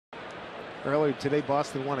Earlier today,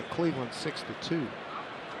 Boston won at Cleveland 6-2.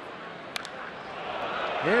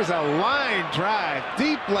 Here's a line drive,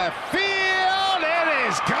 deep left field. It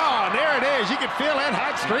is gone. There it is. You can feel that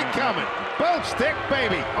hot streak coming. Both stick,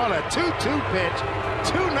 baby, on a 2-2 pitch.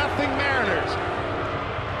 2-0 Mariners.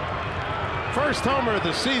 First homer of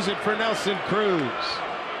the season for Nelson Cruz.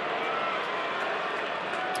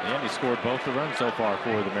 And he scored both the runs so far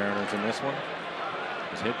for the Mariners in this one.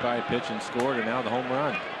 Was hit by a pitch and scored, and now the home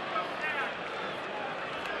run.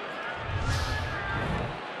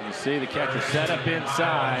 You see the catcher set up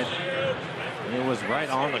inside. And it was right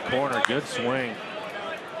on the corner. Good swing.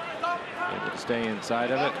 Able to stay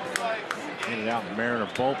inside of it. Get it out in the Mariner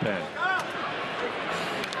bullpen.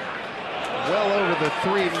 Well over the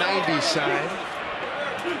 390 side.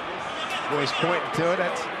 Boys pointing to it.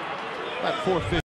 That's about 450.